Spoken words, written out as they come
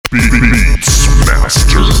Beatz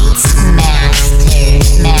Master.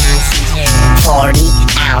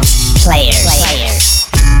 40-ounce players.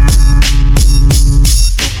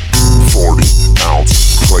 40-ounce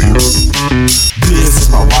players. This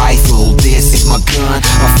is my rifle, this is my gun.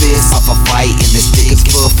 My fist off a fight and this dick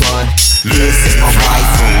for fun. This is my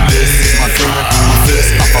rifle, this is my gun. My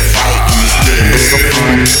fist off a fight and this dick is for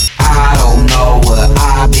fun. I don't know what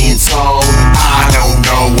I've been told. I don't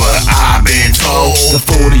know what I've been told. The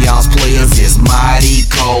 40-ounce players is mighty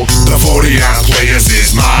cold. The 40-ounce players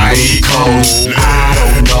is mighty cold. I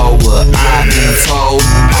don't know what I've been told.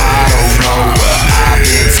 I don't know what I've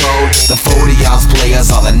been told. The 40-ounce players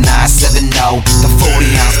are the 970. The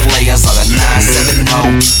 40-ounce players are the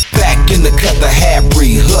 970. Back in the cut, the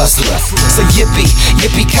half-breed hustler. So yippee,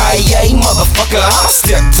 yippee-ki-yay, motherfucker. I'ma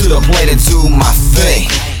step to the plate and do my thing.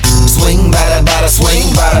 Swing, bada, bada, swing,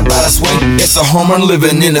 bada, bada, swing. It's a home run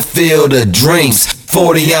living in the field of dreams.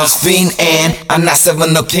 40-ounce fiend and I'm not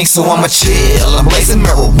 7 no king, so I'ma chill. I'm blazing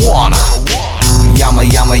marijuana. Yama,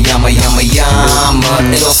 yama, yama, yama, yama.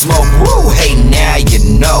 It'll smoke, woo, hey, now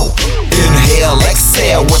you know. Inhale,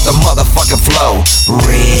 exhale with the motherfucking flow.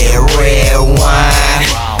 Red wine.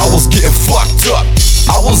 I was getting fucked up,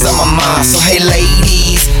 I was on my mind. So hey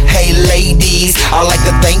ladies, I like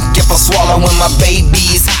to thank you for swallowing my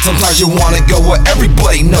babies. Sometimes you wanna go where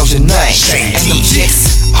everybody knows your name. And them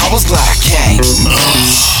chicks, I was glad I came.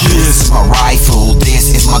 This is my rifle, this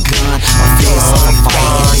is my gun. My fist off a fight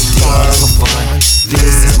and this dick is for fun.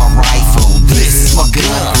 This is my rifle, this is my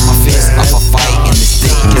gun. My fist off a fight and this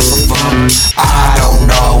dick is for fun. I don't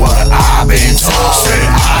know what I've been told.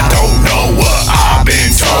 I don't know what I've been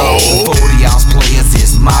told. 40-ounce players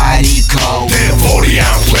is mighty cold. Damn,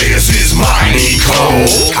 40-ounce players is mighty cold.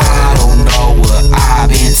 I don't know what I've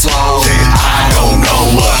been told. I don't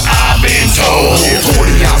know what I've been told.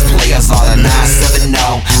 40-ounce players are the 970.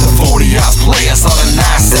 The 40-ounce players are the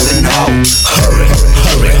 970.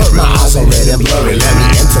 Hurry, my eyes are red and blurry. Let me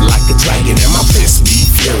enter like a dragon and my fist be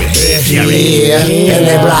fury. Yeah, and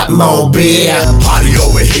they rock more beer. Party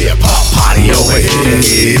over here, pop party over here.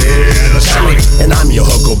 Yeah, and I'm your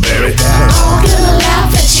huckleberry. I'm gonna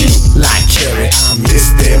laugh at you like Carrie. I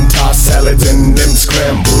miss them tossed salads and them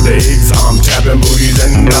scrambled eggs. I'm tapping booties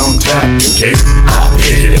and I'm tapping cake. I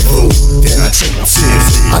hit it, fool, then I trick my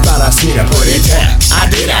sis. I thought I seen a pretty tap. I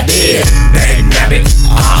did. Dang nabbit,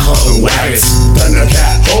 I hung waggis.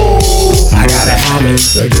 Thundercat, oh, I gotta have it.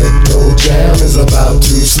 The ghetto jam is about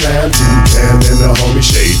to slam. Toucan and the homie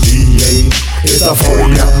Shae DA. It's the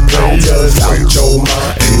 40-ounce players out your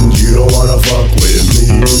mind, and you don't wanna fuck with me.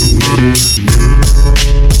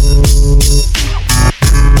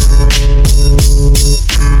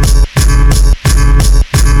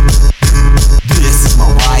 This is my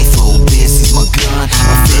rifle, this is my gun.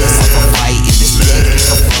 My fist like a fight and this dick is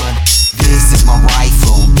for fun. This is my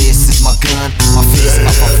rifle, this is my gun. My fist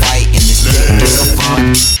like a fight and this dick is for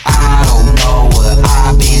fun. I don't know what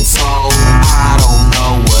I've been told. I don't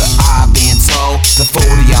know what I've been told. The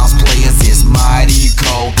 40-ounce players is mighty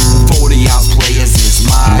cold. The 40-ounce players is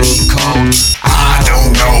mighty cold. I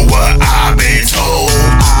don't know what I've been told.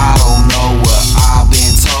 I don't know what I've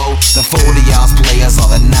been told. The 40-ounce players are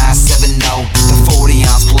the 970. The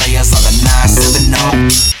 40-ounce players are the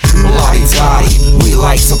 970. Lottie-dottie, we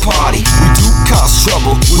like to party. We do cause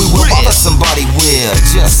trouble, we will bother somebody. We're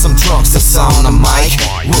just some drunks that's on the mic.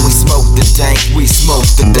 When we smoke the dank, we smoke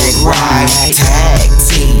the dank right. Tag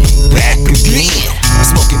team, back again.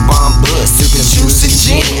 Smoking bomb bud, sipping juice and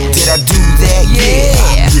gin. Did I do that?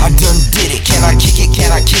 Yeah, I done did it. Can I kick it?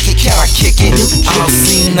 Can I kick it? Can I kick it? I don't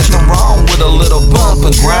see nothing wrong with a little bump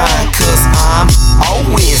and grind, cause I'm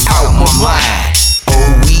always out my mind.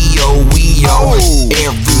 Oh,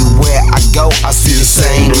 everywhere I go, I see the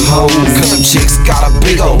same hoes. Cause them chicks got a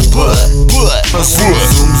big old butt. Zoom,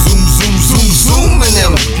 in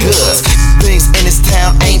them goods. Things in this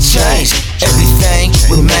town ain't changed. Everything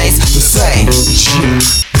remains the same.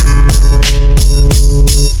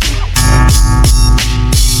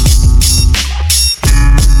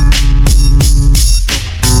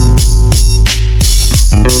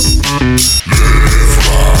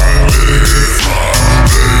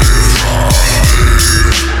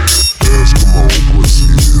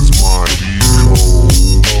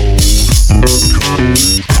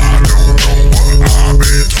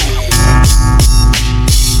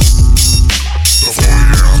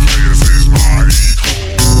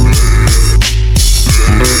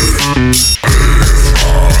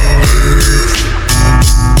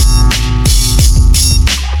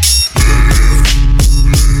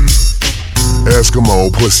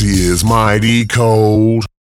 Eskimo pussy is mighty cold.